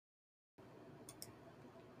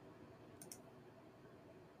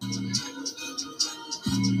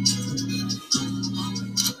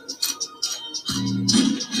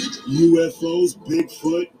UFOs,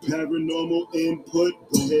 Bigfoot, paranormal input.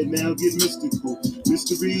 Go ahead now, get mystical.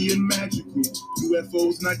 Mystery and magical.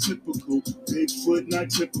 UFOs not typical. Bigfoot not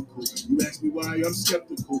typical. You ask me why I'm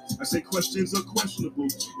skeptical. I say questions are questionable.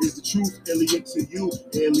 Is the truth alien to you?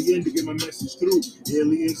 Alien to get my message through.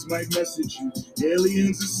 Aliens might message you.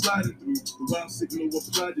 Aliens is sliding through. The wild signal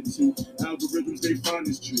applied it to. Algorithms they find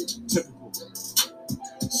is true. Typical.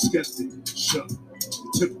 Skeptic. Show.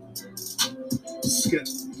 Typical.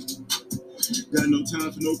 Skeptic. Got no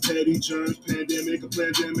time for no petty germs, pandemic, a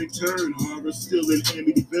pandemic turn. Horror still in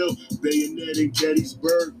Amityville, Bayonet in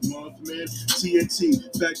Gettysburg, Mothman, TNT,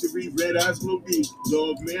 Factory, Red Eyes, Glow Beat,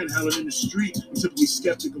 Dog Man howling in the street. I'm typically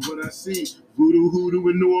skeptic of what I see. Voodoo Hoodoo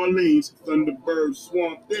in New Orleans, Thunderbird,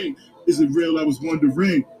 Swamp Thing. Is it real? I was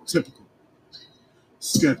wondering. Typical.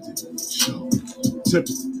 Skeptic. Show.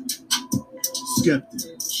 Typical.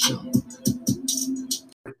 Skeptic. Show.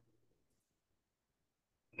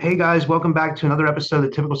 Hey guys, welcome back to another episode of the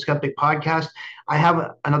Typical Skeptic podcast. I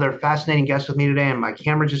have another fascinating guest with me today, and my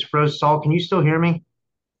camera just froze. Saul, can you still hear me?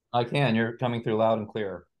 I can. You're coming through loud and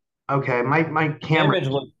clear. Okay, my The camera. image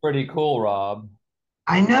looks pretty cool, Rob.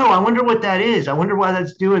 I know. I wonder what that is. I wonder why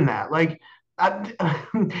that's doing that. I,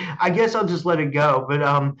 I guess I'll just let it go. But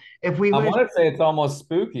if we I lose, want to say it's almost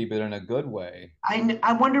spooky, but in a good way.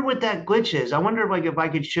 I wonder what that glitch is. I wonder if I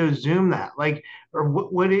could show Zoom that or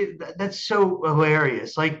what that's so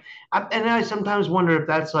hilarious. And I sometimes wonder if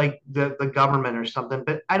that's like the government or something.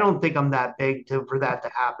 But I don't think I'm that big for that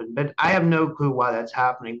to happen. But I have no clue why that's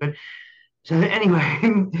happening. But so anyway,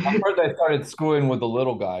 I've heard they started screwing with the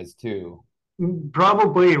little guys too.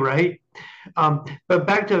 probably right. But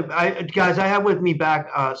back to guys, I have with me back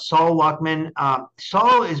Saul Luckman.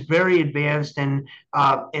 Saul is very advanced in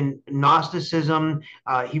Gnosticism.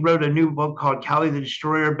 He wrote a new book called Kali the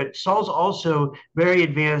Destroyer. But Saul's also very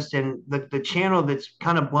advanced in the channel that's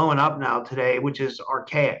kind of blowing up now today, which is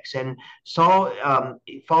Archaix. And Saul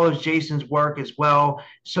follows Jason's work as well.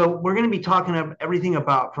 So we're going to be talking everything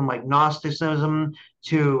about from like Gnosticism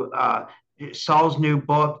to Saul's new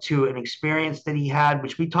book to an experience that he had,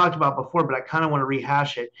 which we talked about before, but I kind of want to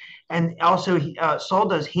rehash it. And also, Saul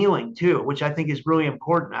does healing too, which I think is really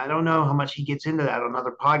important. I don't know how much he gets into that on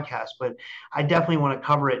other podcasts, but I definitely want to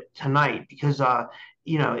cover it tonight because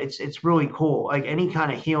it's really cool. Like any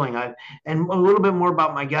kind of healing. And a little bit more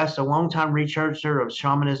about my guest, a longtime researcher of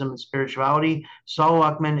shamanism and spirituality. Saul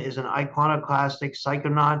Luckman is an iconoclastic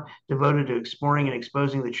psychonaut devoted to exploring and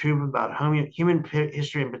exposing the truth about human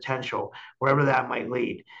history and potential, wherever that might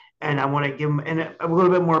lead. And I want to give him a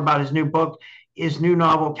little bit more about his new book. His new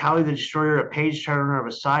novel, Kali the Destroyer, a page turner of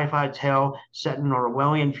a sci-fi tale set in an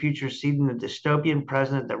Orwellian future, seeding the dystopian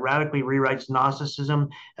present that radically rewrites Gnosticism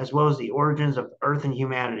as well as the origins of Earth and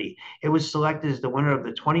humanity. It was selected as the winner of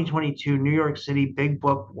the 2022 New York City Big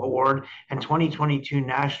Book Award and 2022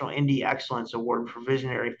 National Indie Excellence Award for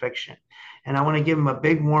Visionary Fiction. And I want to give him a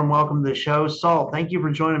big warm welcome to the show. Saul, thank you for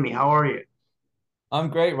joining me. How are you? I'm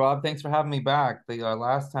great, Rob. Thanks for having me back. The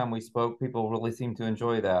last time we spoke, people really seemed to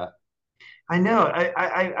enjoy that. I know.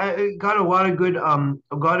 I got a lot of good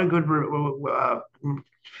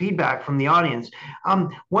feedback from the audience.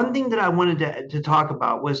 One thing that I wanted to talk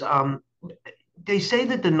about was they say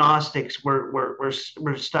that the Gnostics were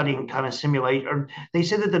studying kind of simulate, or they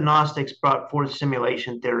say that the Gnostics brought forth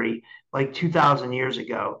simulation theory like 2,000 years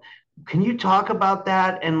ago. Can you talk about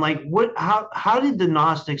that and like how did the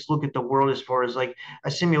Gnostics look at the world as far as like a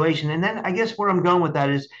simulation? And then I guess where I'm going with that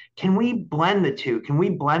is, can we blend the two? Can we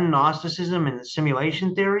blend Gnosticism and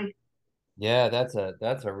simulation theory? Yeah, that's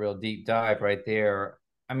a real deep dive right there.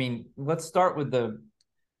 I mean, let's start with the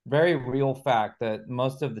very real fact that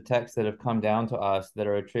most of the texts that have come down to us that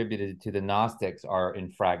are attributed to the Gnostics are in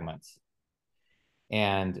fragments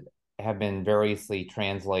and have been variously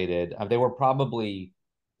translated. They were probably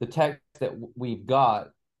the texts that we've got.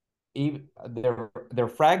 Even they're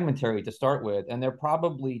fragmentary to start with, and they're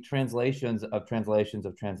probably translations of translations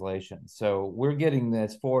of translations. So we're getting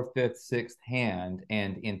this fourth, fifth, sixth hand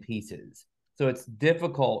and in pieces. So it's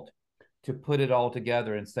difficult to put it all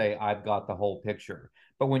together and say I've got the whole picture.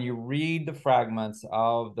 But when you read the fragments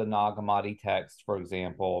of the Nag Hammadi text, for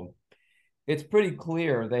example, it's pretty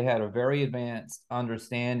clear they had a very advanced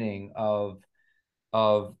understanding of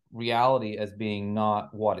reality as being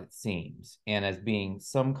not what it seems and as being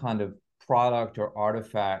some kind of product or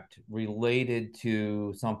artifact related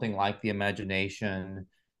to something like the imagination,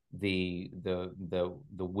 the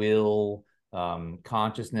will,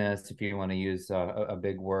 consciousness, if you want to use a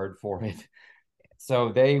big word for it.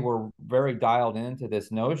 So they were very dialed into this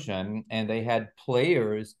notion, and they had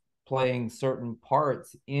players playing certain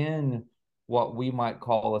parts in what we might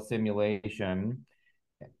call a simulation.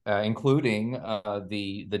 including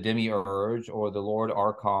the demiurge or the Lord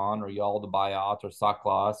Archon or Yal the Bayat or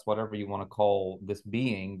Saklas, whatever you want to call this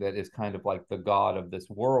being that is kind of like the god of this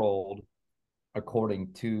world,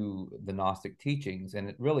 according to the Gnostic teachings. And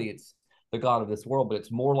it's the god of this world, but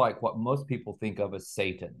it's more like what most people think of as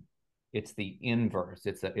Satan. It's the inverse.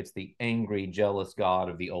 It's the angry, jealous god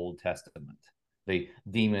of the Old Testament, the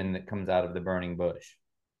demon that comes out of the burning bush.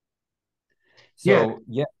 Yeah, So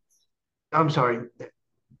yeah, I'm sorry.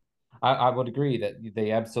 I would agree that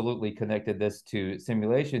they absolutely connected this to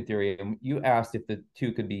simulation theory. And you asked if the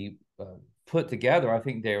two could be put together. I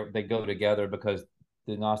think they go together because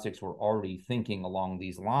the Gnostics were already thinking along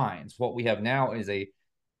these lines. What we have now is a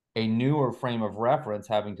newer frame of reference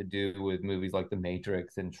having to do with movies like The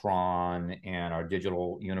Matrix and Tron and our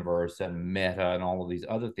digital universe and Meta and all of these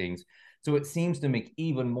other things. So it seems to make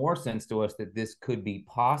even more sense to us that this could be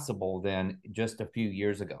possible than just a few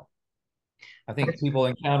years ago. I think people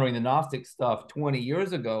encountering the Gnostic stuff 20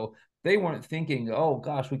 years ago, they weren't thinking, oh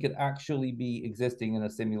gosh, we could actually be existing in a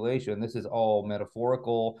simulation. This is all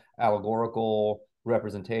metaphorical, allegorical,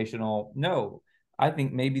 representational. No, I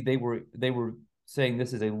think maybe they were saying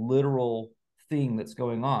this is a literal thing that's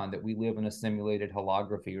going on, that we live in a simulated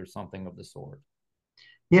holography or something of the sort.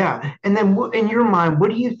 Yeah, and then in your mind, what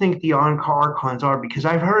do you think the Archons are? Because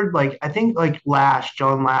I've heard, like, I think like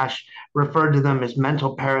John Lash referred to them as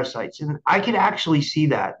mental parasites, and I could actually see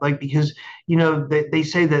that, like, because they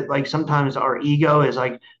say that like sometimes our ego is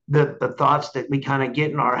like the thoughts that we kind of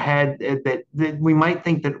get in our head that we might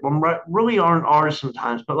think that really aren't ours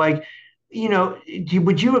sometimes, but like,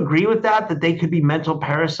 would you agree with that they could be mental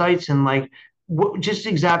parasites, and like, just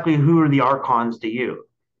exactly who are the Archons to you?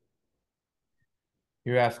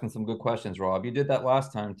 You're asking some good questions, Rob. You did that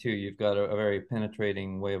last time too. You've got a very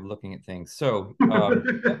penetrating way of looking at things. So let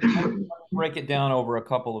me break it down over a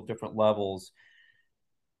couple of different levels.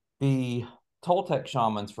 The Toltec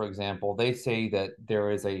shamans, for example, they say that there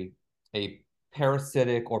is a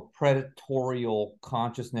parasitic or predatorial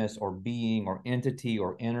consciousness or being or entity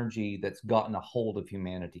or energy that's gotten a hold of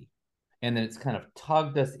humanity. And then it's kind of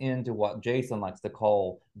tugged us into what Jason likes to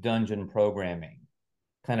call dungeon programming,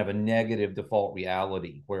 kind of a negative default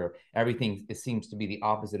reality where everything seems to be the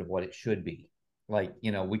opposite of what it should be. Like,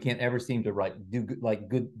 we can't ever seem to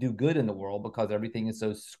do good in the world because everything is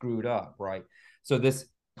so screwed up, right? So this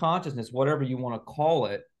consciousness, whatever you want to call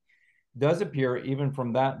it, does appear even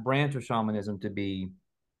from that branch of shamanism to be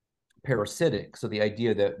parasitic. So the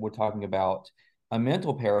idea that we're talking about a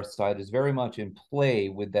mental parasite is very much in play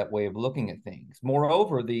with that way of looking at things.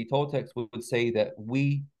 Moreover, the Toltecs would say that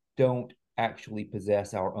we don't actually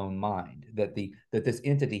possess our own mind, that this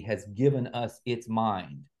entity has given us its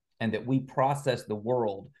mind, and that we process the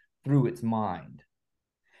world through its mind.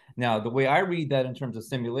 Now, the way I read that in terms of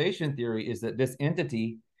simulation theory is that this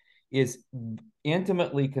entity is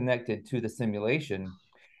intimately connected to the simulation,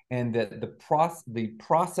 and that the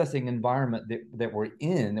processing environment that we're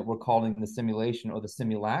in, that we're calling the simulation or the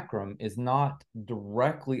simulacrum, is not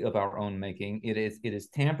directly of our own making. It is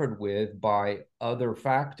tampered with by other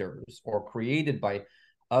factors or created by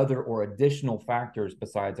other or additional factors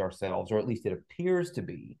besides ourselves, or at least it appears to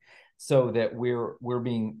be, so that we're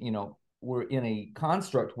being, we're in a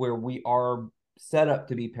construct where we are set up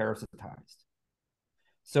to be parasitized.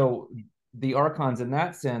 So the Archons in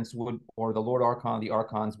that sense would, or the Lord Archon, the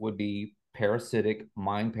Archons would be parasitic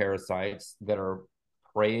mind parasites that are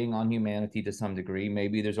preying on humanity to some degree.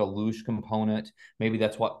 Maybe there's a louche component. Maybe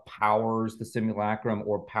that's what powers the simulacrum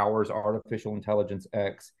or powers artificial intelligence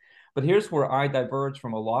X. But here's where I diverge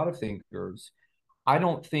from a lot of thinkers. I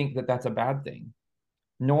don't think that that's a bad thing,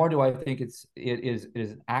 nor do I think it is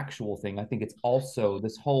an actual thing. I think it's also,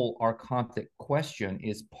 this whole archontic question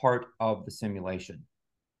is part of the simulation.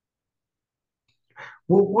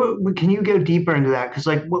 Well, can you go deeper into that? Because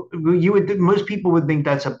like most people would think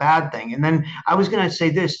that's a bad thing. And then I was going to say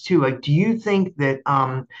this too. Like, do you think that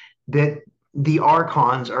that the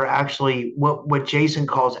Archons are actually what Jason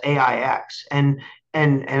calls AIX? And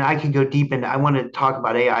I could go deep into. I want to talk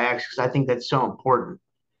about AIX because I think that's so important.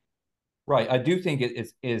 Right. I do think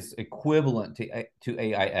it is equivalent to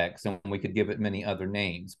AIX, and we could give it many other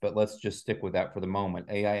names, but let's just stick with that for the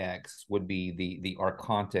moment. AIX would be the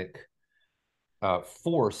archontic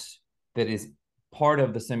force that is part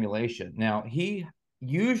of the simulation. Now, he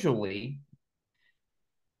usually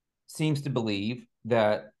seems to believe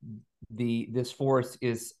that this force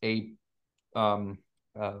is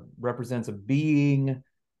represents a being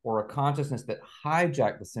or a consciousness that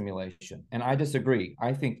hijacked the simulation. And I disagree.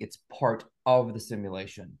 I think it's part of the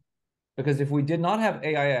simulation. Because if we did not have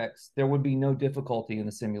AIX, there would be no difficulty in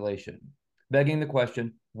the simulation. begging the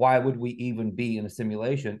question, why would we even be in a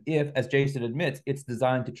simulation if, as Jason admits, it's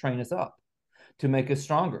designed to train us up, to make us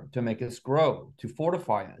stronger, to make us grow, to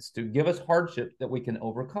fortify us, to give us hardship that we can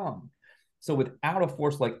overcome. So without a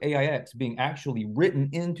force like AIX being actually written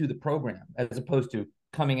into the program, as opposed to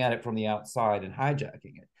coming at it from the outside and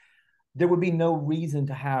hijacking it, there would be no reason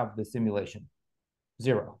to have the simulation.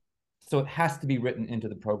 Zero. So it has to be written into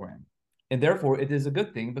the program. And therefore, it is a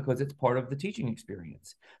good thing because it's part of the teaching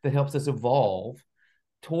experience that helps us evolve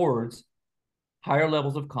towards higher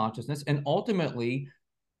levels of consciousness and ultimately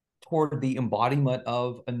toward the embodiment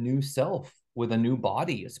of a new self with a new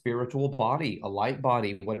body, a spiritual body, a light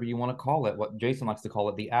body, whatever you want to call it, what Jason likes to call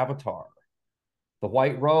it, the avatar, the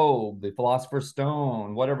white robe, the philosopher's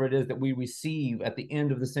stone, whatever it is that we receive at the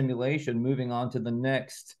end of the simulation, moving on to the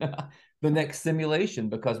next the next simulation.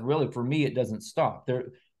 Because really, for me, it doesn't stop there.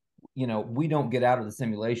 We don't get out of the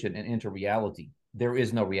simulation and enter reality. There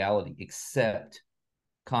is no reality except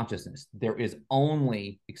consciousness. There is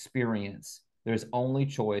only experience. There's only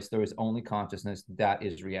choice. There is only consciousness. That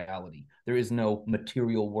is reality. There is no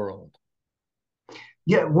material world.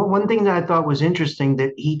 Yeah, one thing that I thought was interesting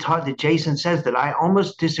that he taught that Jason says that I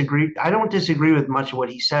almost disagree. I don't disagree with much of what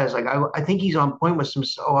he says. Like I think he's on point with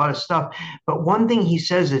a lot of stuff. But one thing he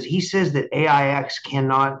says is he says that AIX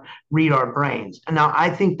cannot read our brains. And now I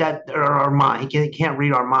think that or our mind, he can't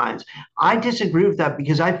read our minds. I disagree with that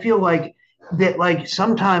because I feel like that like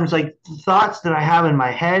sometimes like thoughts that I have in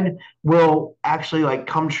my head will actually like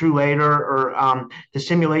come true later, or the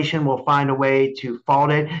simulation will find a way to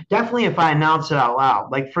fault it. Definitely if I announce it out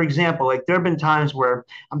loud. Like for example, like there have been times where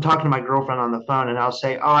I'm talking to my girlfriend on the phone and I'll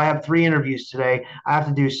say, "Oh, I have 3 interviews today. I have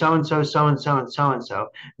to do so and so, so and so, and so and so."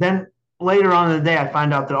 Then later on in the day, I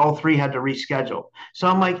find out that all 3 had to reschedule. So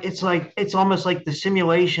I'm like it's almost like the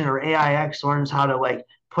simulation or AIX learns how to like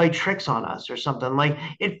play tricks on us or something. Like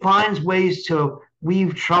it finds ways to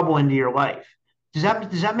weave trouble into your life. Does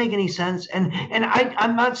that make any sense? And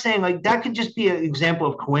I'm not saying like that could just be an example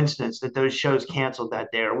of coincidence that those shows canceled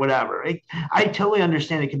that day or whatever. I totally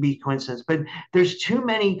understand it could be coincidence, but there's too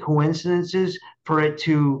many coincidences for it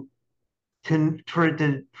to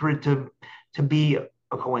be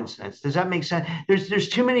a coincidence. Does that make sense? There's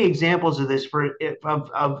too many examples of this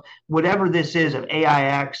of whatever this is of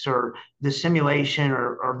AIX or the simulation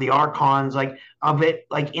or the Archons, like of it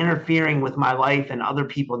like interfering with my life and other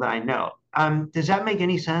people that I know. Does that make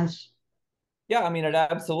any sense? Yeah, I mean, it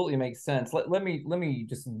absolutely makes sense. Let me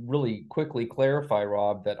just really quickly clarify,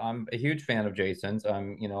 Rob, that I'm a huge fan of Jason's.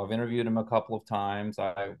 I've interviewed him a couple of times.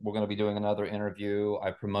 We're going to be doing another interview.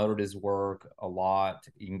 I promoted his work a lot.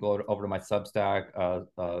 You can go over to my Substack,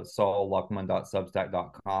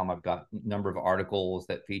 saulluckman.substack.com. I've got a number of articles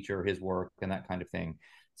that feature his work and that kind of thing.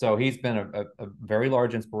 So he's been a very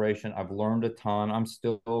large inspiration. I've learned a ton. I'm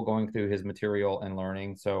still going through his material and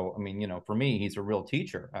learning. So, I mean, for me, he's a real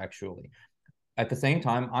teacher, actually. At the same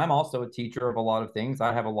time, I'm also a teacher of a lot of things.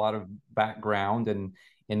 I have a lot of background in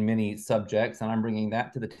many subjects, and I'm bringing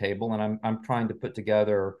that to the table, and I'm trying to put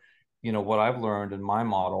together, what I've learned in my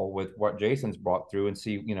model with what Jason's brought through, and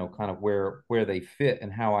see, kind of where they fit and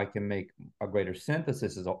how I can make a greater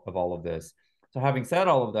synthesis of all of this. So, having said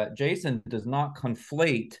all of that, Jason does not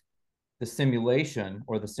conflate the simulation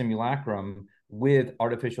or the simulacrum with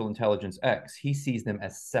artificial intelligence X. He sees them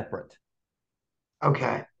as separate.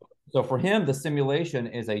 Okay. So for him, the simulation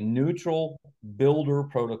is a neutral builder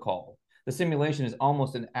protocol. The simulation is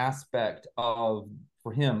almost an aspect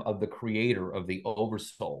for him, of the creator, of the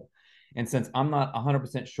oversoul. And since I'm not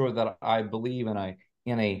 100% sure that I believe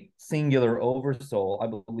in a singular oversoul, I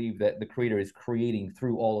believe that the creator is creating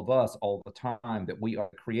through all of us all the time, that we are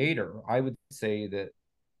the creator. I would say that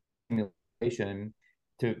simulation,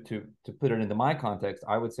 to put it into my context,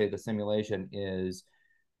 I would say the simulation is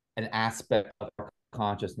an aspect of our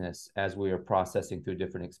consciousness as we are processing through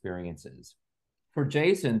different experiences. For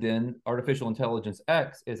Jason, then, artificial intelligence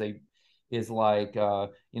X is like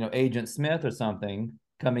Agent Smith or something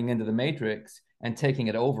coming into the Matrix and taking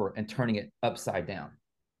it over and turning it upside down.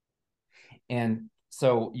 And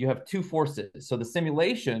so you have two forces. So the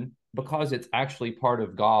simulation, because it's actually part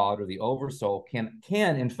of God or the oversoul, can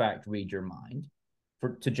in fact read your mind.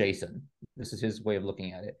 To Jason, this is his way of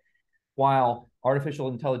looking at it. While artificial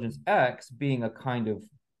intelligence X, being a kind of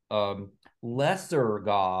lesser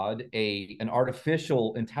God, an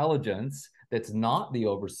artificial intelligence that's not the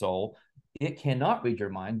oversoul, it cannot read your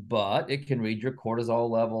mind, but it can read your cortisol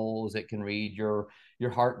levels, it can read your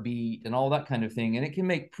heartbeat and all that kind of thing, and it can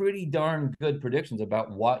make pretty darn good predictions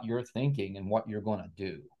about what you're thinking and what you're going to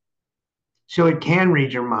do. So it can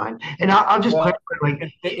read your mind, and I'll just clarify.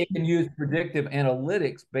 It can use predictive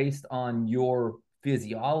analytics based on your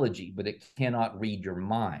physiology, but it cannot read your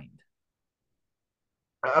mind.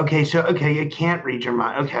 Okay, so okay, it can't read your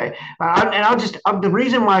mind. Okay, and I'll just the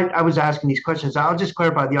reason why I was asking these questions, I'll just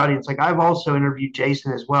clarify the audience. Like I've also interviewed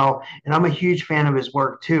Jason as well, and I'm a huge fan of his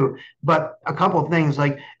work too. But a couple of things,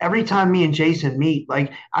 like every time me and Jason meet,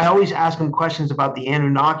 like I always ask him questions about the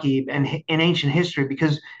Anunnaki and in ancient history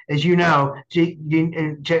because, as you know,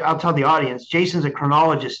 I'll tell the audience, Jason's a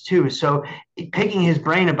chronologist too. So picking his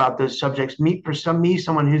brain about those subjects,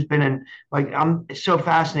 someone who's been in, like I'm so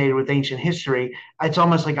fascinated with ancient history, it's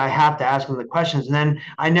almost like I have to ask them the questions. And then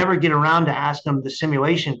I never get around to ask them the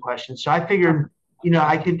simulation questions. So I figured,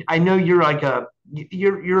 I know you're like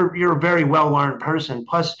you're a very well learned person.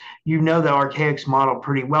 Plus, you know the Archaix model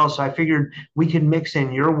pretty well. So I figured we could mix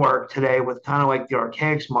in your work today with kind of like the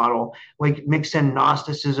Archaix model, like mix in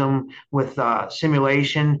Gnosticism with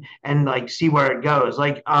simulation and like see where it goes.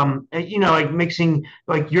 Like mixing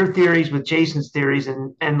like your theories with Jason's theories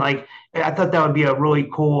and like I thought that would be a really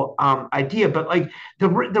cool idea. But like the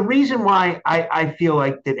reason why I feel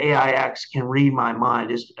like that AIX can read my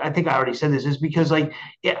mind is I think I already said this is because like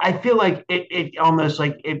I feel like it almost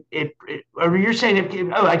like or you're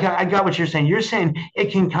saying I got what you're saying. You're saying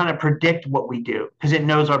it can kind of predict what we do because it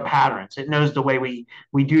knows our patterns. It knows the way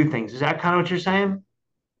we do things. Is that kind of what you're saying?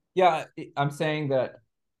 Yeah, I'm saying that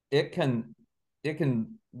it can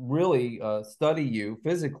really study you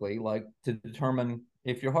physically, like to determine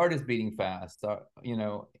if your heart is beating fast,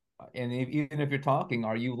 and even if you're talking,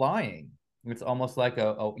 are you lying? It's almost like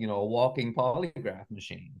a walking polygraph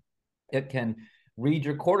machine. It can read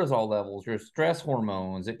your cortisol levels, your stress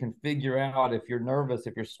hormones. It can figure out if you're nervous,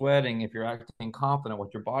 if you're sweating, if you're acting confident,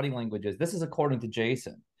 what your body language is. This is according to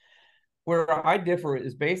Jason. Where I differ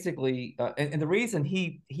is basically, and the reason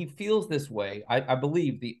he feels this way, I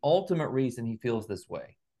believe the ultimate reason he feels this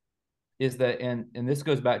way is that, and this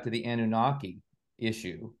goes back to the Anunnaki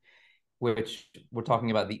issue, which we're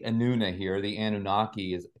talking about the Anuna here. The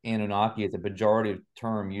Anunnaki is a pejorative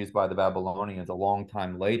term used by the Babylonians a long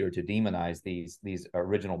time later to demonize these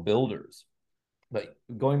original builders. But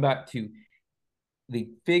going back to the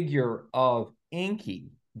figure of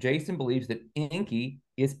Enki, Jason believes that Enki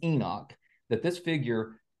is Enoch, that this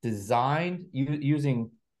figure designed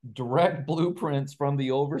using direct blueprints from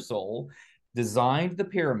the Oversoul, designed the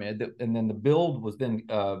pyramid, and then the build was then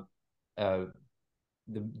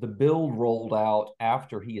the build rolled out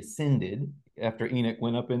after he ascended, after Enoch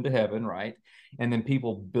went up into heaven, right? And then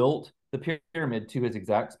people built the pyramid to his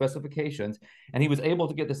exact specifications, and he was able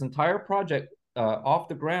to get this entire project off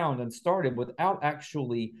the ground and started without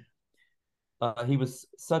actually he was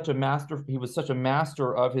such a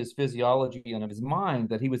master of his physiology and of his mind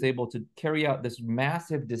that he was able to carry out this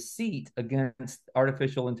massive deceit against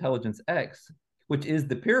artificial intelligence X, which is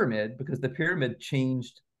the pyramid, because the pyramid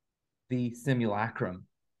changed the simulacrum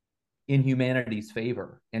in humanity's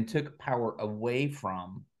favor and took power away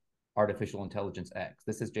from artificial intelligence X.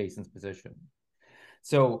 This is Jason's position.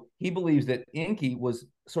 So he believes that Enki was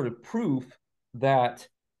sort of proof that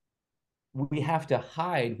we have to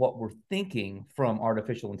hide what we're thinking from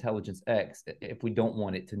artificial intelligence X if we don't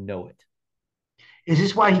want it to know it. Is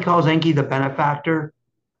this why he calls Enki the benefactor?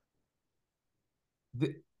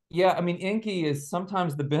 Yeah, I mean, Enki is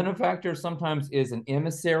sometimes the benefactor, sometimes is an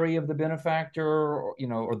emissary of the benefactor,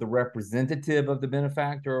 or the representative of the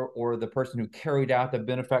benefactor, or the person who carried out the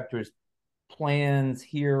benefactor's plans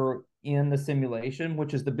here in the simulation,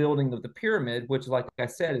 which is the building of the pyramid, which, like I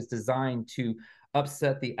said, is designed to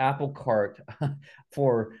upset the apple cart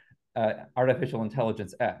for artificial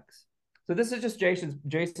intelligence X. So this is just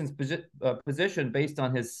Jason's position based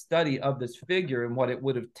on his study of this figure and what it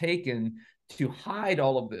would have taken to hide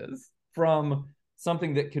all of this from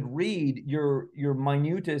something that could read your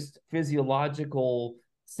minutest physiological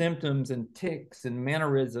symptoms and tics and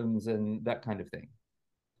mannerisms and that kind of thing.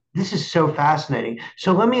 This is so fascinating.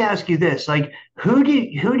 So let me ask you this: like, who do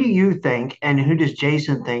you think, and who does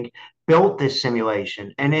Jason think built this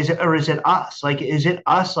simulation? And is it us? Like, is it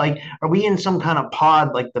us? Like, are we in some kind of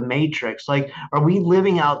pod like the Matrix? Like, are we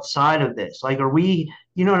living outside of this? Like, are we?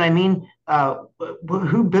 You know what I mean?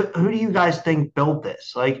 Who do you guys think built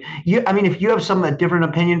this? Like, I mean, if you have a different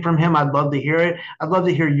opinion from him, I'd love to hear it. I'd love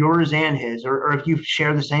to hear yours and his, or if you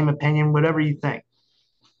share the same opinion, whatever you think.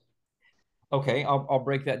 Okay, I'll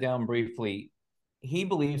break that down briefly. He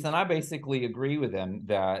believes, and I basically agree with him,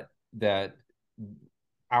 that there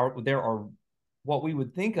are what we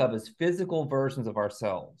would think of as physical versions of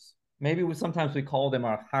ourselves. Maybe sometimes we call them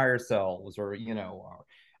our higher selves, or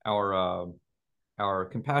our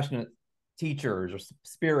compassionate teachers or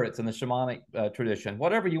spirits in the shamanic tradition,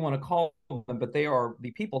 whatever you want to call them. But they are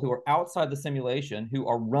the people who are outside the simulation, who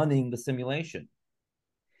are running the simulation.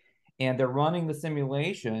 and they're running the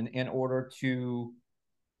simulation in order to.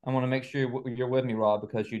 I want to make sure you're with me, Rob,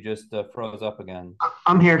 because you just froze up again.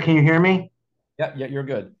 I'm here. Can you hear me? Yeah, yeah, you're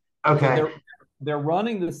good. So Okay. they're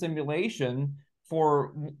running the simulation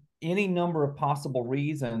for any number of possible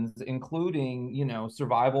reasons, including,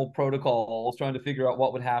 survival protocols, trying to figure out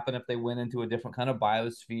what would happen if they went into a different kind of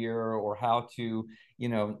biosphere, or how to,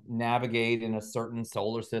 navigate in a certain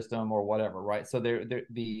solar system or whatever, right? So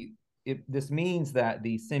this means that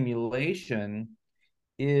the simulation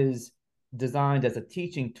is designed as a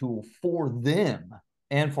teaching tool for them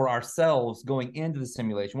and for ourselves going into the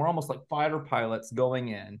simulation. We're almost like fighter pilots going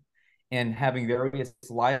in and having various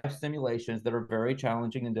life simulations that are very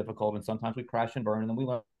challenging and difficult. And sometimes we crash and burn, and then we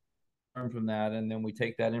learn from that. And then we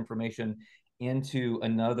take that information into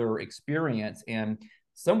another experience. And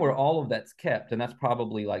somewhere all of that's kept. And that's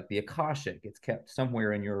probably like the Akashic. It's kept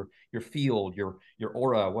somewhere in your field, your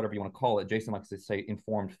aura, whatever you want to call it. Jason likes to say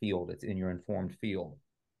informed field. It's in your informed field.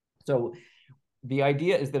 So the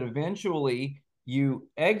idea is that eventually you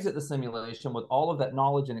exit the simulation with all of that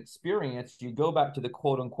knowledge and experience. You go back to the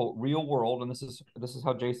quote unquote real world, and this is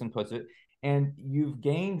how Jason puts it, and you've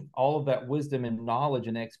gained all of that wisdom and knowledge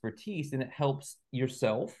and expertise, and it helps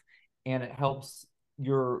yourself and it helps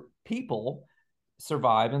your people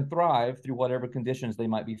survive and thrive through whatever conditions they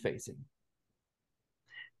might be facing.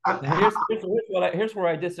 Now, here's where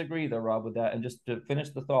I disagree, though, Rob, with that. And just to finish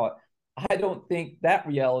the thought, I don't think that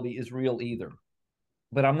reality is real either.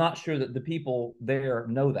 But I'm not sure that the people there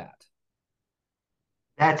know that.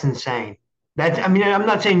 That's insane. I mean, I'm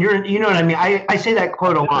not saying you know what I mean? I say that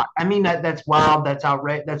quote a lot. I mean, that's wild. That's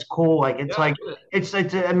outrageous. That's cool. Like,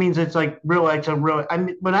 it means it's like real. It's a real, I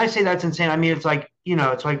mean, when I say that's insane, I mean, it's like,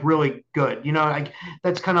 it's like really good, like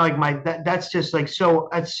that's kind of like that's just like,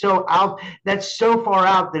 that's so out, that's so far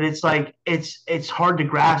out that it's like, it's hard to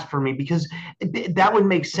grasp for me, because that would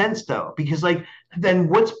make sense though, because like, then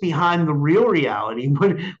what's behind the real reality?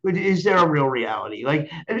 What is there a real reality?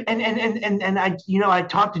 Like, and I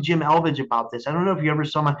talked to Jim Elvidge about this. I don't know if you ever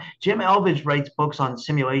saw Jim Elvidge writes books on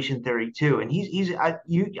simulation theory too, and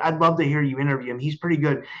I'd love to hear you interview him. He's pretty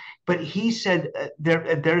good. But he said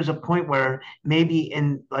there's a point where maybe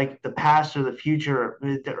in like the past or the future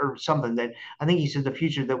or something, that I think he said the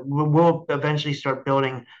future, that we'll eventually start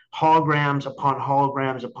building holograms upon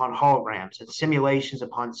holograms upon holograms, and simulations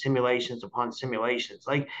upon simulations upon simulations.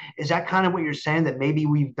 Like, is that kind of what you're saying, that maybe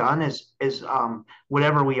we've done as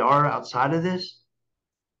whatever we are outside of this?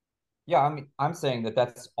 Yeah, I'm saying that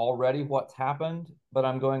that's already what's happened, but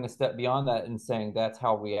I'm going a step beyond that and saying that's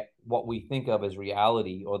how what we think of as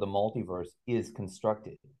reality or the multiverse is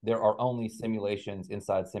constructed. There are only simulations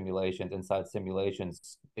inside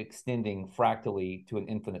simulations extending fractally to an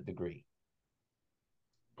infinite degree.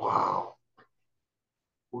 Wow.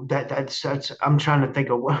 That's I'm trying to think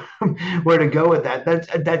of where to go with that.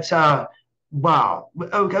 That's wow.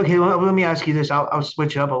 Okay, let me ask you this. I'll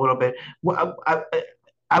switch it up a little bit.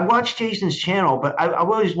 I watched Jason's channel, but I've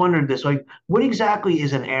always wondered this, like, what exactly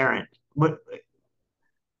is an errant? What?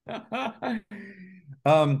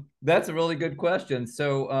 That's a really good question.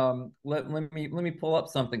 So let me pull up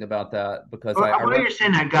something about that, because I While read. you're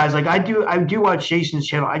saying that, guys, like I do watch Jason's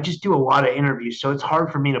channel. I just do a lot of interviews, so it's hard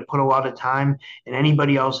for me to put a lot of time in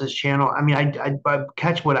anybody else's channel. I mean, I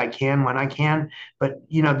catch what I can when I can, but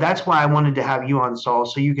that's why I wanted to have you on, Saul,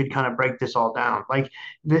 so you could kind of break this all down, like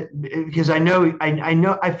because I know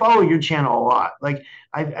I follow your channel a lot. Like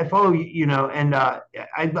I follow and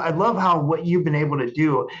I love how what you've been able to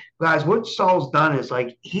do, guys. What Saul's done is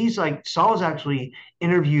like Saul's actually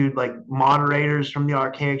interviewed like moderators from the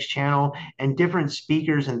Archaix channel and different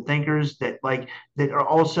speakers and thinkers that are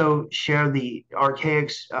also share the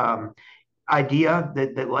Archaix idea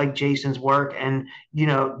that like Jason's work. And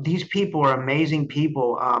these people are amazing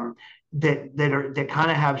people, that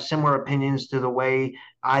kind of have similar opinions to the way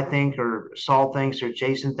I think, or Saul thinks, or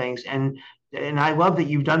Jason thinks. And I love that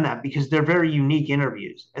you've done that, because they're very unique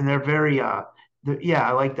interviews, and they're very yeah,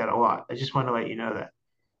 I like that a lot. I just want to let you know that.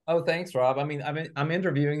 Oh, thanks, Rob. I mean, I'm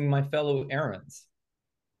interviewing my fellow Errants.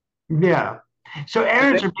 Yeah. So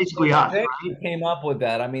Errands are basically us, They right? came up with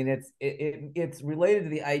that. I mean, it's related to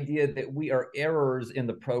the idea that we are errors in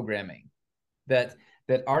the programming, that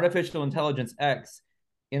artificial intelligence X,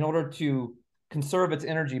 in order to conserve its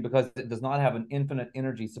energy, because it does not have an infinite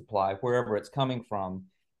energy supply wherever it's coming from,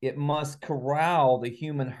 it must corral the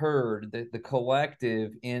human herd, the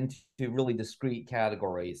collective, into really discrete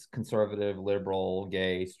categories: conservative, liberal,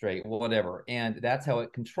 gay, straight, whatever. And that's how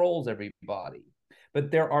it controls everybody. But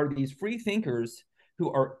there are these free thinkers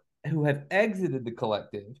who have exited the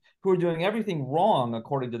collective, who are doing everything wrong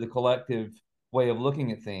according to the collective way of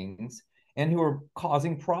looking at things. and who are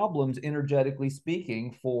causing problems, energetically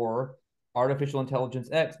speaking, for artificial intelligence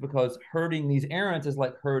X, because herding these errants is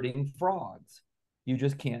like herding frogs. You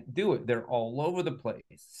just can't do it. They're all over the place.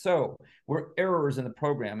 So we're errors in the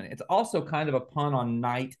program. And it's also kind of a pun on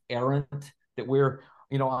knight errant, that we're,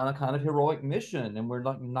 on a kind of heroic mission, and we're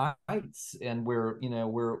like knights, and we're,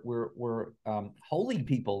 we're holy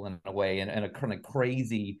people in a way, in a kind of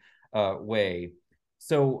crazy way.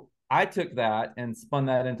 So I took that and spun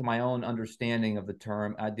that into my own understanding of the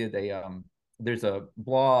term. I did there's a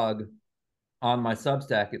blog on my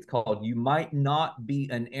Substack. It's called "You Might Not Be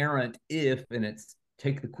an Errant If," and it's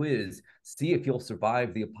take the quiz, see if you'll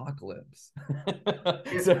survive the apocalypse.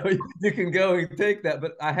 So you can go and take that.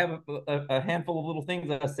 But I have a handful of little things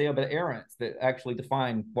I say about errants that actually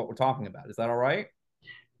define what we're talking about. Is that all right?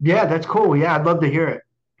 Yeah, that's cool. Yeah, I'd love to hear it.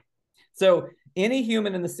 So any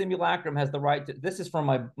human in the simulacrum has the right to, this is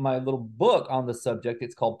from my little book on the subject.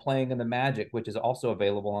 It's called Playing in the Magic, which is also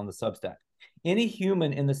available on the Substack. Any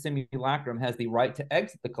human in the simulacrum has the right to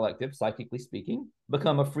exit the collective, psychically speaking,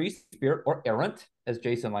 become a free spirit or errant, as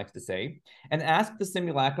Jason likes to say, and ask the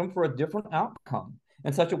simulacrum for a different outcome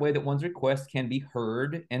in such a way that one's request can be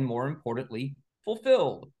heard and, more importantly,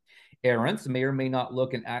 fulfilled. Errants may or may not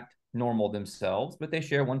look and act normal themselves, but they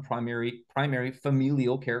share one primary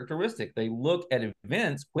familial characteristic. They look at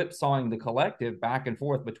events whipsawing the collective back and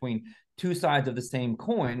forth between two sides of the same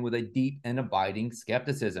coin with a deep and abiding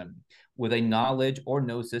skepticism, with a knowledge or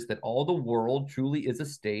gnosis that all the world truly is a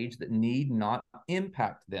stage that need not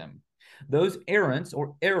impact them. Those errants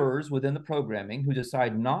or errors within the programming who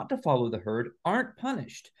decide not to follow the herd aren't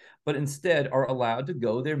punished, but instead are allowed to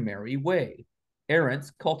go their merry way.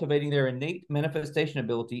 Errants, cultivating their innate manifestation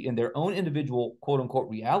ability in their own individual quote-unquote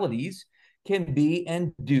realities, can be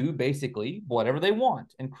and do basically whatever they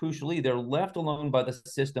want. And crucially, they're left alone by the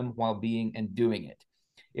system while being and doing it.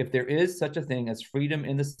 If there is such a thing as freedom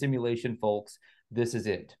in the simulation, folks, this is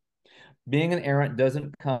it. Being an errant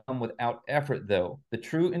doesn't come without effort, though. The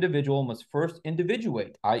true individual must first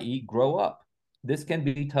individuate, i.e. grow up. This can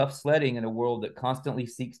be tough sledding in a world that constantly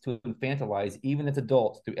seeks to infantilize even its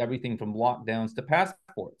adults through everything from lockdowns to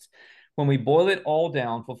passports. When we boil it all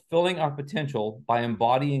down, fulfilling our potential by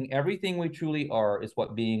embodying everything we truly are is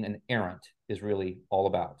what being an errant is really all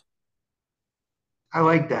about. I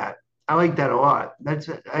like that. I like that a lot.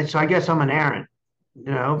 So I guess I'm an errant,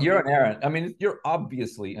 You're an errant. I mean, you're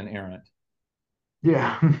obviously an errant.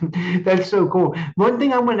 Yeah, that's so cool. One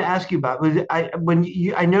thing I wanted to ask you about was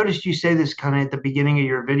I noticed you say this kind of at the beginning of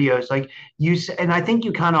your videos, like and I think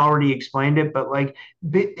you kind of already explained it, but like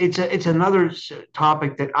it's another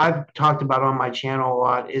topic that I've talked about on my channel a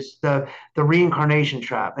lot is the reincarnation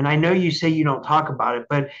trap. And I know you say you don't talk about it,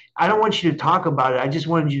 but I don't want you to talk about it. I just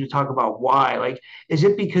wanted you to talk about why. Like, is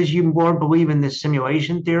it because you more believe in this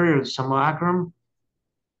simulation theory or the simulacrum?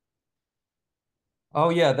 Oh,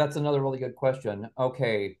 yeah, that's another really good question.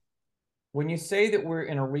 Okay. When you say that we're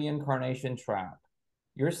in a reincarnation trap,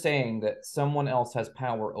 you're saying that someone else has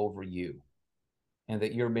power over you and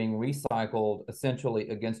that you're being recycled essentially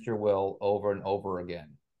against your will over and over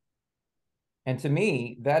again. And to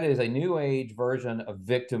me, that is a new age version of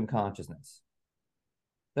victim consciousness.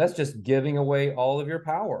 That's just giving away all of your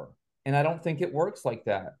power. And I don't think it works like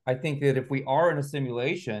that. I think that if we are in a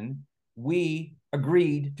simulation, we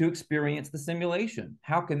agreed to experience the simulation.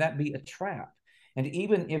 How can that be a trap? And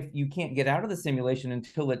even if you can't get out of the simulation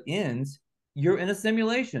until it ends, you're in a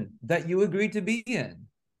simulation that you agreed to be in.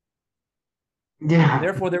 Yeah,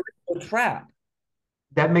 Therefore, there is no trap.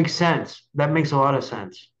 that makes sense. That makes a lot of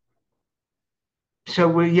sense.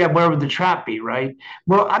 So yeah, where would the trap be, right?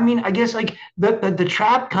 Well, I mean, I guess like the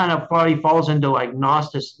trap kind of probably falls into like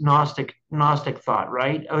Gnostic thought,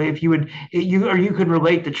 right? Or if you would you could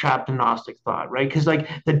relate the trap to Gnostic thought, right? Because like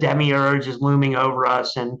the demiurge is looming over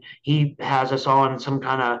us, and he has us all in some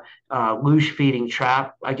kind of loosh feeding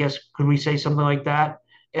trap. I guess could we say something like that?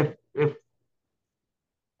 If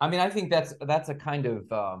I mean, I think that's a kind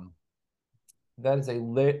of that is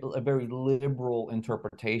a very liberal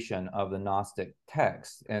interpretation of the Gnostic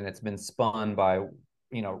text, and it's been spun by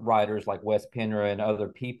writers like Wes Penra and other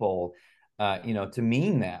people, to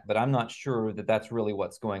mean that. But I'm not sure that that's really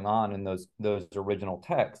what's going on in those original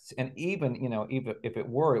texts. And even even if it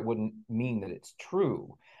were, it wouldn't mean that it's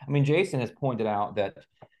true. I mean, Jason has pointed out that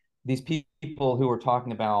these people who are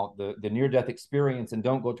talking about the near-death experience and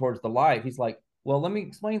don't go towards the light, he's like, well, let me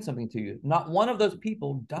explain something to you. Not one of those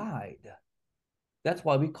people died. That's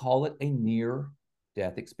why we call it a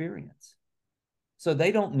near-death experience. So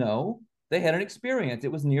they don't know. They had an experience.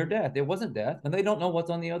 It was near death. It wasn't death. And they don't know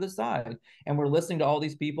what's on the other side. And we're listening to all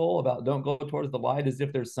these people about don't go towards the light as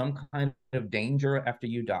if there's some kind of danger after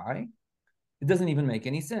you die. It doesn't even make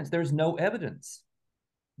any sense. There's no evidence.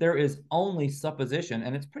 There is only supposition,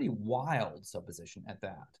 and it's pretty wild supposition at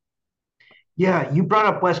that. Yeah, you brought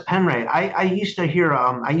up Wes Penray. I used to hear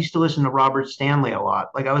I used to listen to Robert Stanley a lot.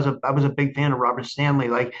 Like I was a big fan of Robert Stanley.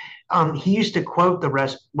 Like he used to quote the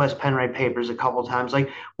Wes Penray papers a couple times. Like,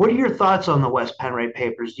 what are your thoughts on the Wes Penray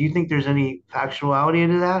papers? Do you think there's any factuality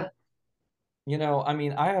into that? You know, I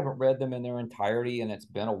mean, I haven't read them in their entirety, and it's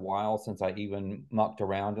been a while since I even mucked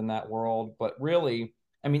around in that world. But really,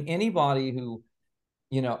 I mean, anybody who,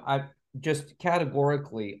 I just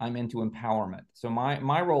categorically, I'm into empowerment. So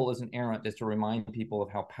my role as an errant is to remind people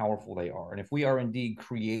of how powerful they are. And if we are indeed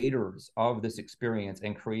creators of this experience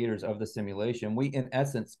and creators of the simulation, we in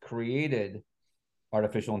essence created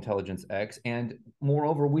artificial intelligence X. And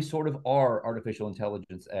moreover, we sort of are artificial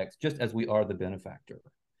intelligence X, just as we are the benefactor.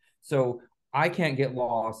 So I can't get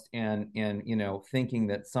lost in thinking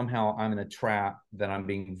that somehow I'm in a trap, that I'm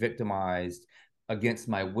being victimized against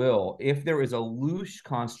my will. If there is a loose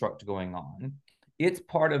construct going on, it's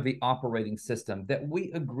part of the operating system that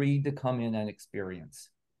we agreed to come in and experience,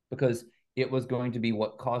 because it was going to be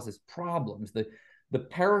what causes problems. The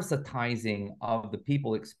parasitizing of the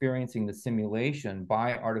people experiencing the simulation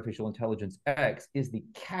by artificial intelligence X is the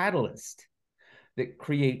catalyst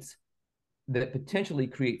that potentially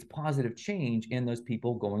creates positive change in those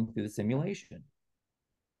people going through the simulation.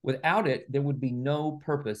 Without it, there would be no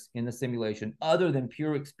purpose in the simulation other than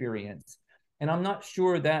pure experience. And I'm not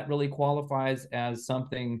sure that really qualifies as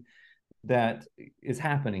something that is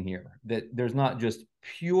happening here, that there's not just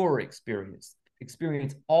pure experience.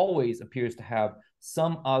 Experience always appears to have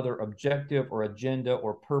some other objective or agenda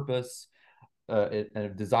or purpose, a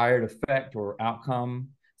desired effect or outcome.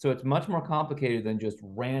 So it's much more complicated than just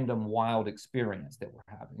random wild experience that we're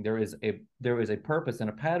having. There is a purpose and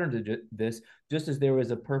a pattern to this, just as there is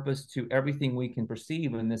a purpose to everything we can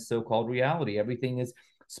perceive in this so-called reality. Everything is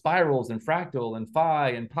spirals and fractal and phi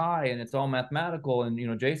and pi, and it's all mathematical.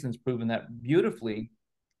 And Jason's proven that beautifully.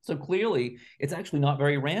 So clearly, it's actually not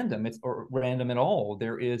very random. It's or random at all.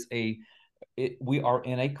 We are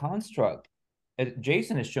in a construct.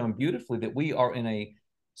 Jason has shown beautifully that we are in a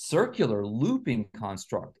circular looping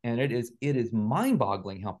construct, and it is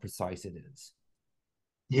mind-boggling how precise it is.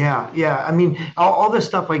 Yeah. I mean, all this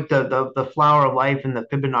stuff like the flower of life and the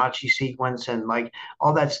Fibonacci sequence and like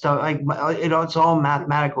all that stuff, like it's all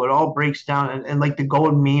mathematical. It all breaks down and like the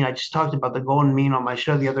golden mean. I just talked about the golden mean on my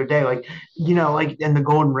show the other day. Like, like and the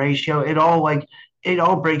golden ratio. It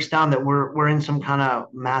all breaks down that we're in some kind of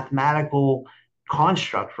mathematical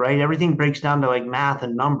construct, right? Everything breaks down to like math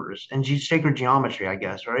and numbers and sacred geometry, I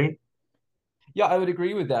guess, right? Yeah, I would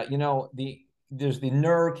agree with that. There's the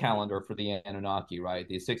Ner calendar for the Anunnaki, right?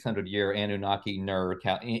 The 600-year Anunnaki NER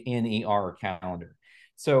calendar.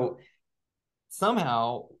 So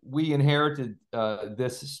somehow we inherited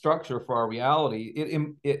this structure for our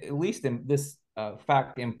reality. It at least in this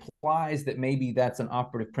fact implies that maybe that's an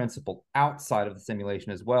operative principle outside of the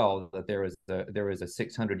simulation as well. That there is a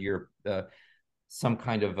 600-year some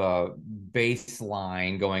kind of a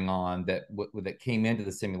baseline going on that came into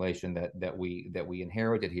the simulation that we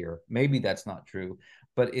inherited here. Maybe that's not true,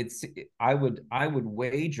 but I would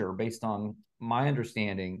wager, based on my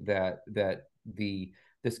understanding, that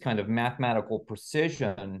this kind of mathematical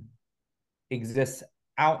precision exists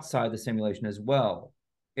outside the simulation as well.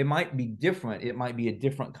 It might be different. It might be a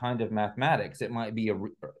different kind of mathematics. It might be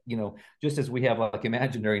just as we have like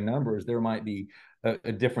imaginary numbers, there might be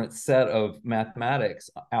a different set of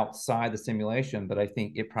mathematics outside the simulation, but I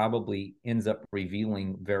think it probably ends up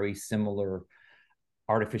revealing very similar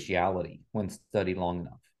artificiality when studied long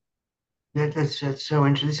enough. That's so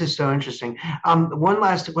interesting. This is so interesting. One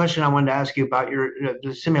last question I wanted to ask you about your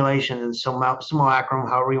the simulation and simulacrum,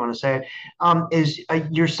 however you want to say it, is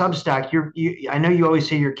your Substack. I know you always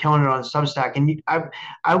say you're killing it on Substack, and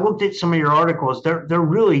I looked at some of your articles. They're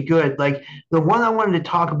really good. Like the one I wanted to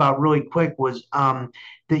talk about really quick was that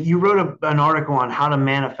you wrote an article on how to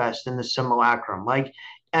manifest in the simulacrum.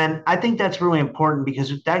 And I think that's really important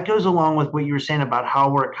because that goes along with what you were saying about how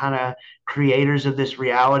we're kind of creators of this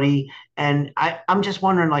reality. And I'm just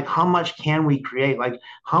wondering, like, how much can we create? Like,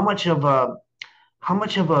 how much of a,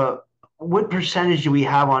 what percentage do we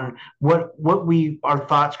have on our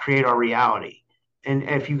thoughts create our reality? And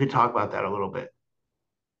if you could talk about that a little bit.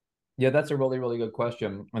 Yeah, that's a really, really good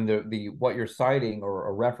question. And what you're citing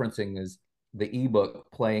or referencing is the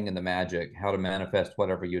ebook "Playing in the Magic: How to Manifest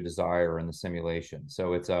Whatever You Desire in the Simulation."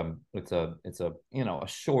 So it's a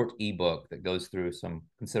short ebook that goes through some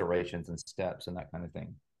considerations and steps and that kind of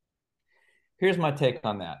thing. Here's my take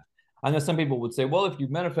on that. I know some people would say, well, if you're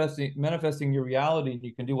manifesting your reality and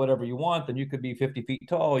you can do whatever you want, then you could be 50 feet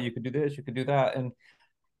tall, you could do this, you could do that. And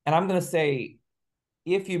I'm going to say,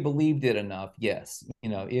 if you believed it enough, yes.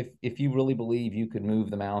 If you really believe you could move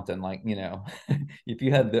the mountain, like, if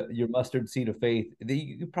you had your mustard seed of faith,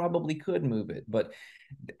 you probably could move it. But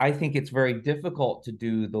I think it's very difficult to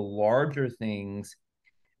do the larger things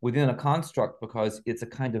within a construct because it's a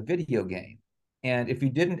kind of video game. And if you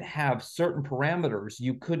didn't have certain parameters,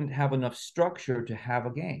 you couldn't have enough structure to have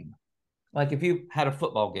a game. Like if you had a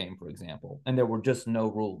football game, for example, and there were just no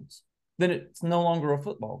rules, then it's no longer a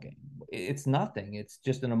football game. It's nothing. It's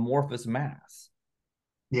just an amorphous mass.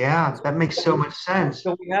 Yeah, that makes so much sense.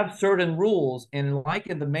 So we have certain rules, and like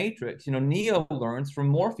in the Matrix, Neo learns from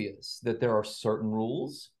Morpheus that there are certain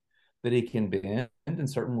rules that he can bend and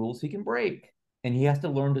certain rules he can break. And he has to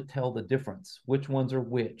learn to tell the difference, which ones are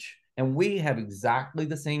which. And we have exactly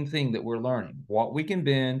the same thing that we're learning: what we can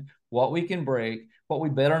bend, what we can break, what we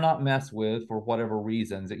better not mess with for whatever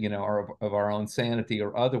reasons that, are of our own sanity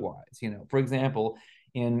or otherwise. For example,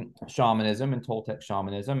 in shamanism and Toltec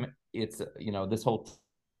shamanism, it's, this whole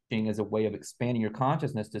thing is a way of expanding your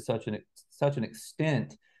consciousness to such an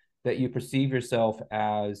extent that you perceive yourself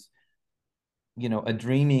as, a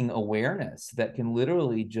dreaming awareness that can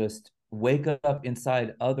literally just wake up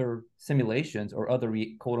inside other simulations or other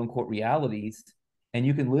quote unquote realities. And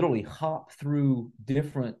you can literally hop through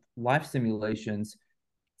different life simulations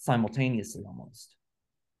simultaneously almost.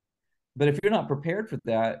 But if you're not prepared for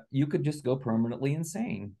that, you could just go permanently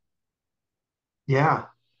insane. Yeah.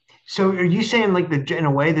 So are you saying like in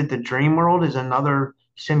a way that the dream world is another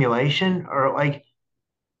simulation, or like?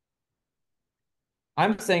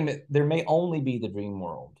 I'm saying that there may only be the dream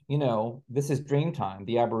world. This is dream time.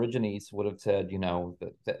 The Aborigines would have said,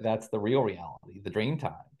 that's the real reality. The dream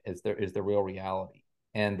time is the real reality.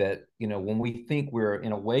 And that, when we think we're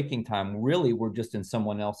in a waking time, really we're just in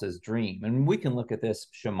someone else's dream. And we can look at this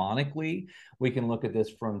shamanically. We can look at this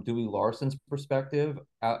from Dewey Larson's perspective,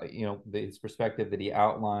 his perspective that he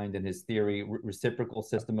outlined in his theory, reciprocal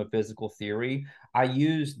system of physical theory. I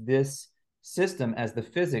use this system as the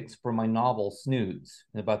physics for my novel Snooze,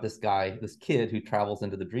 about this kid who travels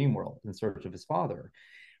into the dream world in search of his father.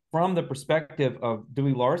 From the perspective of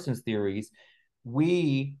Dewey Larson's theories,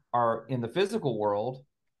 we are in the physical world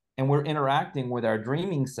and we're interacting with our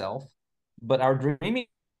dreaming self, but our dreaming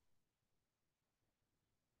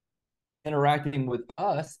interacting with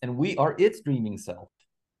us and we are its dreaming self.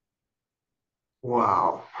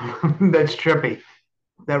 Wow. That's trippy.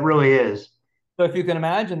 That really is. So if you can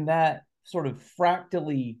imagine that sort of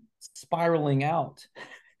fractally spiraling out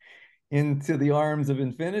into the arms of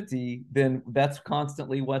infinity, then that's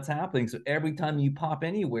constantly what's happening. So every time you pop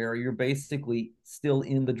anywhere, you're basically still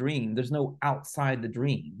in the dream. There's no outside the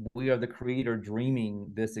dream. We are the creator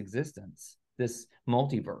dreaming this existence, this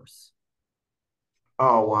multiverse.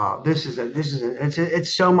 Oh wow,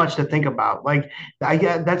 it's so much to think about. Like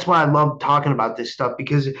that's why I love talking about this stuff,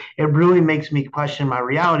 because it really makes me question my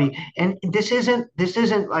reality. And this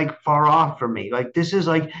isn't like far off for me. Like this is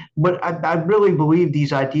like what I really believe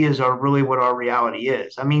these ideas are really what our reality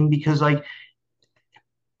is. I mean, because like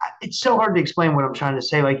it's so hard to explain what I'm trying to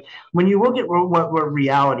say. Like when you look at what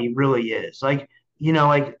reality really is, like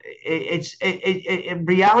like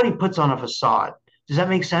reality puts on a facade. Does that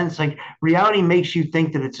make sense? Like reality makes you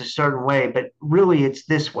think that it's a certain way, but really it's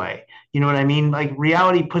this way. You know what I mean? Like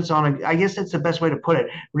reality puts on I guess that's the best way to put it.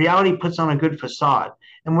 Reality puts on a good facade.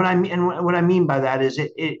 And what I mean by that is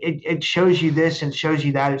it shows you this and shows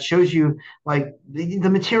you that. It shows you like the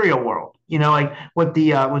material world, like what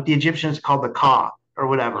the Egyptians called the Ka or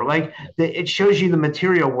whatever. Like it shows you the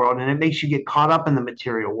material world and it makes you get caught up in the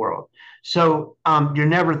material world. So you're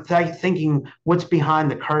never thinking what's behind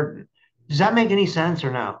the curtain. Does that make any sense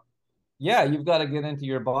or no? Yeah, you've got to get into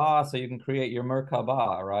your Ba so you can create your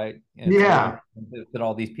Merkaba, right? And so Yeah. you can put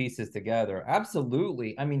all these pieces together.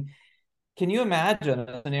 Absolutely. I mean, can you imagine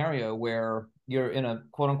a scenario where you're in a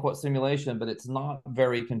quote unquote simulation, but it's not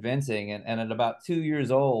very convincing? And at about 2 years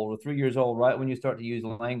old or 3 years old, right when you start to use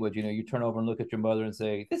language, you turn over and look at your mother and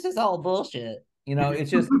say, this is all bullshit.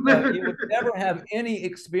 It's just, you would never have any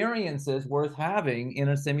experiences worth having in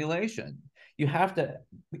a simulation. You have to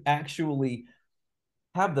actually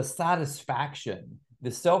have the satisfaction,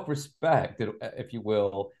 the self-respect, if you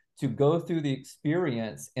will, to go through the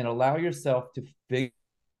experience and allow yourself to figure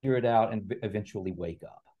it out and eventually wake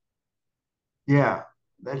up. Yeah,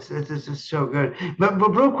 this is so good. But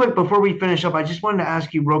real quick before we finish up, I just wanted to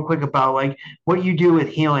ask you real quick about like what you do with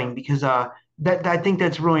healing, because That I think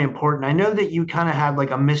that's really important. I know that you kind of had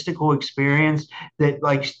like a mystical experience that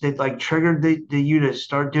triggered you to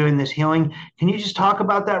start doing this healing. Can you just talk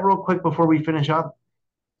about that real quick before we finish up?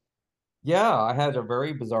 Yeah, I had a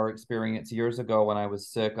very bizarre experience years ago when I was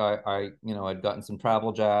sick. I'd gotten some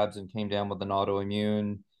travel jabs and came down with an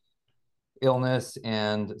autoimmune illness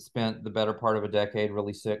and spent the better part of a decade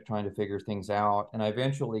really sick trying to figure things out. And I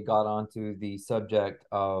eventually got onto the subject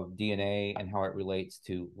of DNA and how it relates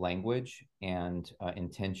to language and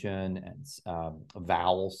intention and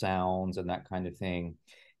vowel sounds and that kind of thing.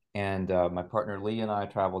 And my partner Lee and I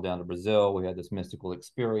traveled down to Brazil. We had this mystical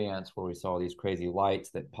experience where we saw these crazy lights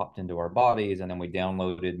that popped into our bodies, and then we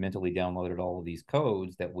mentally downloaded all of these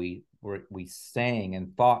codes that we sang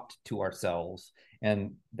and thought to ourselves,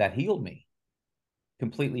 and that healed me,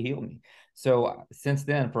 completely healed me. So since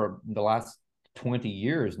then, for the last 20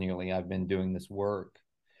 years nearly, I've been doing this work.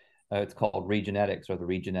 It's called Regenetics, or the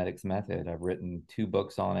Regenetics Method. I've written 2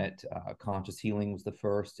 books on it. Conscious Healing was the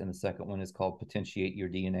first, and the second one is called Potentiate Your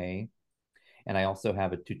DNA. And I also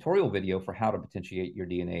have a tutorial video for how to potentiate your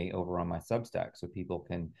DNA over on my Substack, so people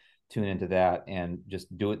can tune into that and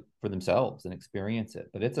just do it for themselves and experience it.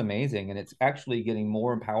 But it's amazing, and it's actually getting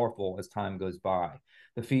more powerful as time goes by.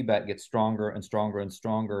 The feedback gets stronger and stronger and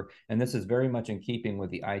stronger, and this is very much in keeping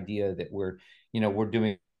with the idea that we're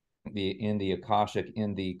doing in the Akashic,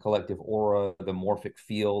 in the collective aura, the morphic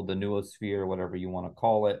field, the noosphere, whatever you want to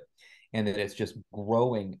call it, and that it's just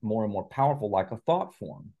growing more and more powerful, like a thought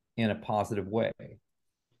form in a positive way.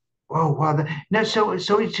 Oh wow! No,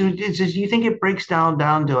 you think it breaks down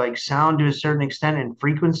to like sound to a certain extent and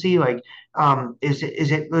frequency? Like, is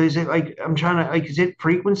it like I'm trying to like is it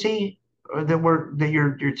frequency that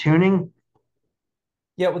you're tuning?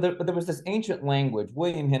 Yeah, well, there was this ancient language.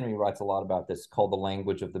 William Henry writes a lot about this, called the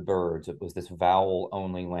language of the birds. It was this vowel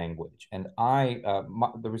only language. And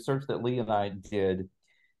the research that Lee and I did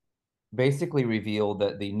basically revealed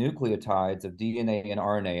that the nucleotides of DNA and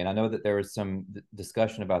RNA, and I know that there is some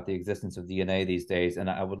discussion about the existence of DNA these days, and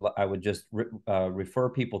I would just refer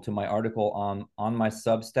people to my article on my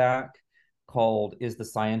Substack called "Is the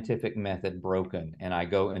Scientific Method Broken?" And I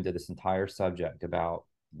go into this entire subject about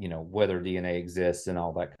whether DNA exists and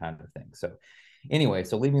all that kind of thing. So anyway,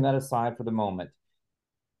 so leaving that aside for the moment,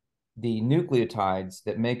 the nucleotides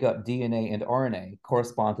that make up DNA and RNA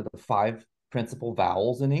correspond to the 5 principal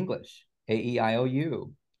vowels in English: A, E, I, O,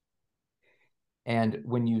 U. And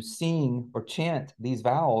when you sing or chant these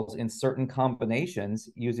vowels in certain combinations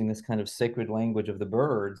using this kind of sacred language of the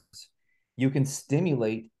birds, you can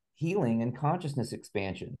stimulate healing and consciousness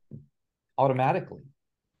expansion automatically.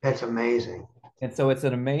 That's amazing. And so it's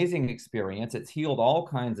an amazing experience. It's healed all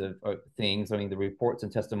kinds of things. I mean, the reports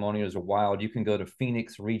and testimonials are wild. You can go to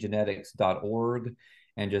phoenixregenetics.org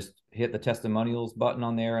and just hit the testimonials button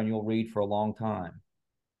on there, and you'll read for a long time.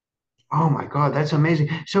 Oh my God, that's amazing.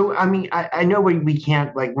 So, I mean, I know we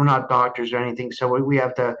can't like we're not doctors or anything, so we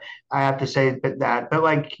have to I have to say but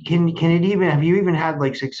like can it even have you even had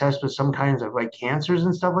like success with some kinds of like cancers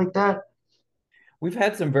and stuff like that? We've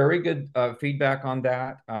had some very good feedback on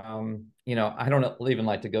that. I don't even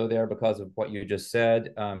like to go there because of what you just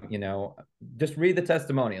said. Just read the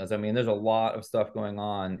testimonials. I mean, there's a lot of stuff going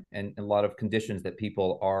on and a lot of conditions that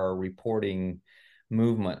people are reporting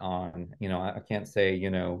movement on. I can't say,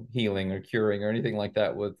 healing or curing or anything like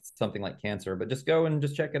that with something like cancer, but just go and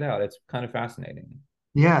just check it out. It's kind of fascinating.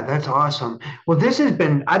 Yeah, that's awesome. Well,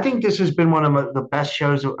 I think this has been one of the best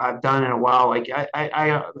shows that I've done in a while. Like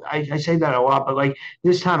I say that a lot, but like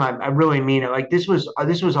this time I really mean it. Like this was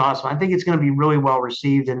awesome. I think it's going to be really well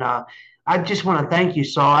received. And I just want to thank you,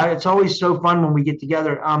 Saul. It's always so fun when we get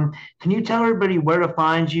together. Can you tell everybody where to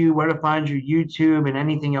find you, where to find your YouTube and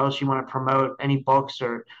anything else you want to promote, any books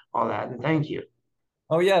or all that? And thank you.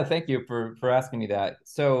 Oh yeah, thank you for asking me that.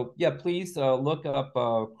 So yeah, please look up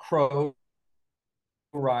Crow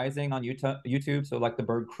Rising on YouTube. So like the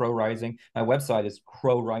bird Crow Rising. My website is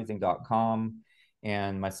crowrising.com,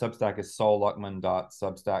 and my Substack is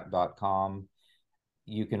saulluckman.substack.com.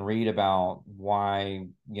 You can read about why,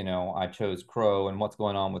 I chose Crow and what's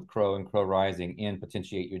going on with Crow and Crow Rising in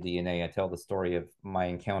Potentiate Your DNA. I tell the story of my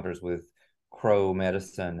encounters with Crow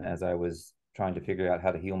medicine as I was trying to figure out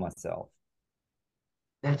how to heal myself.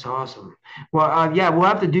 That's awesome. Well, yeah, we'll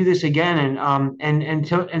have to do this again,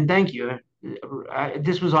 and thank you.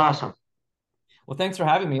 This was awesome. Well, thanks for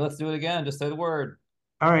having me. Let's do it again. Just say the word.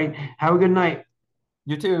 All right. Have a good night.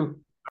 You too.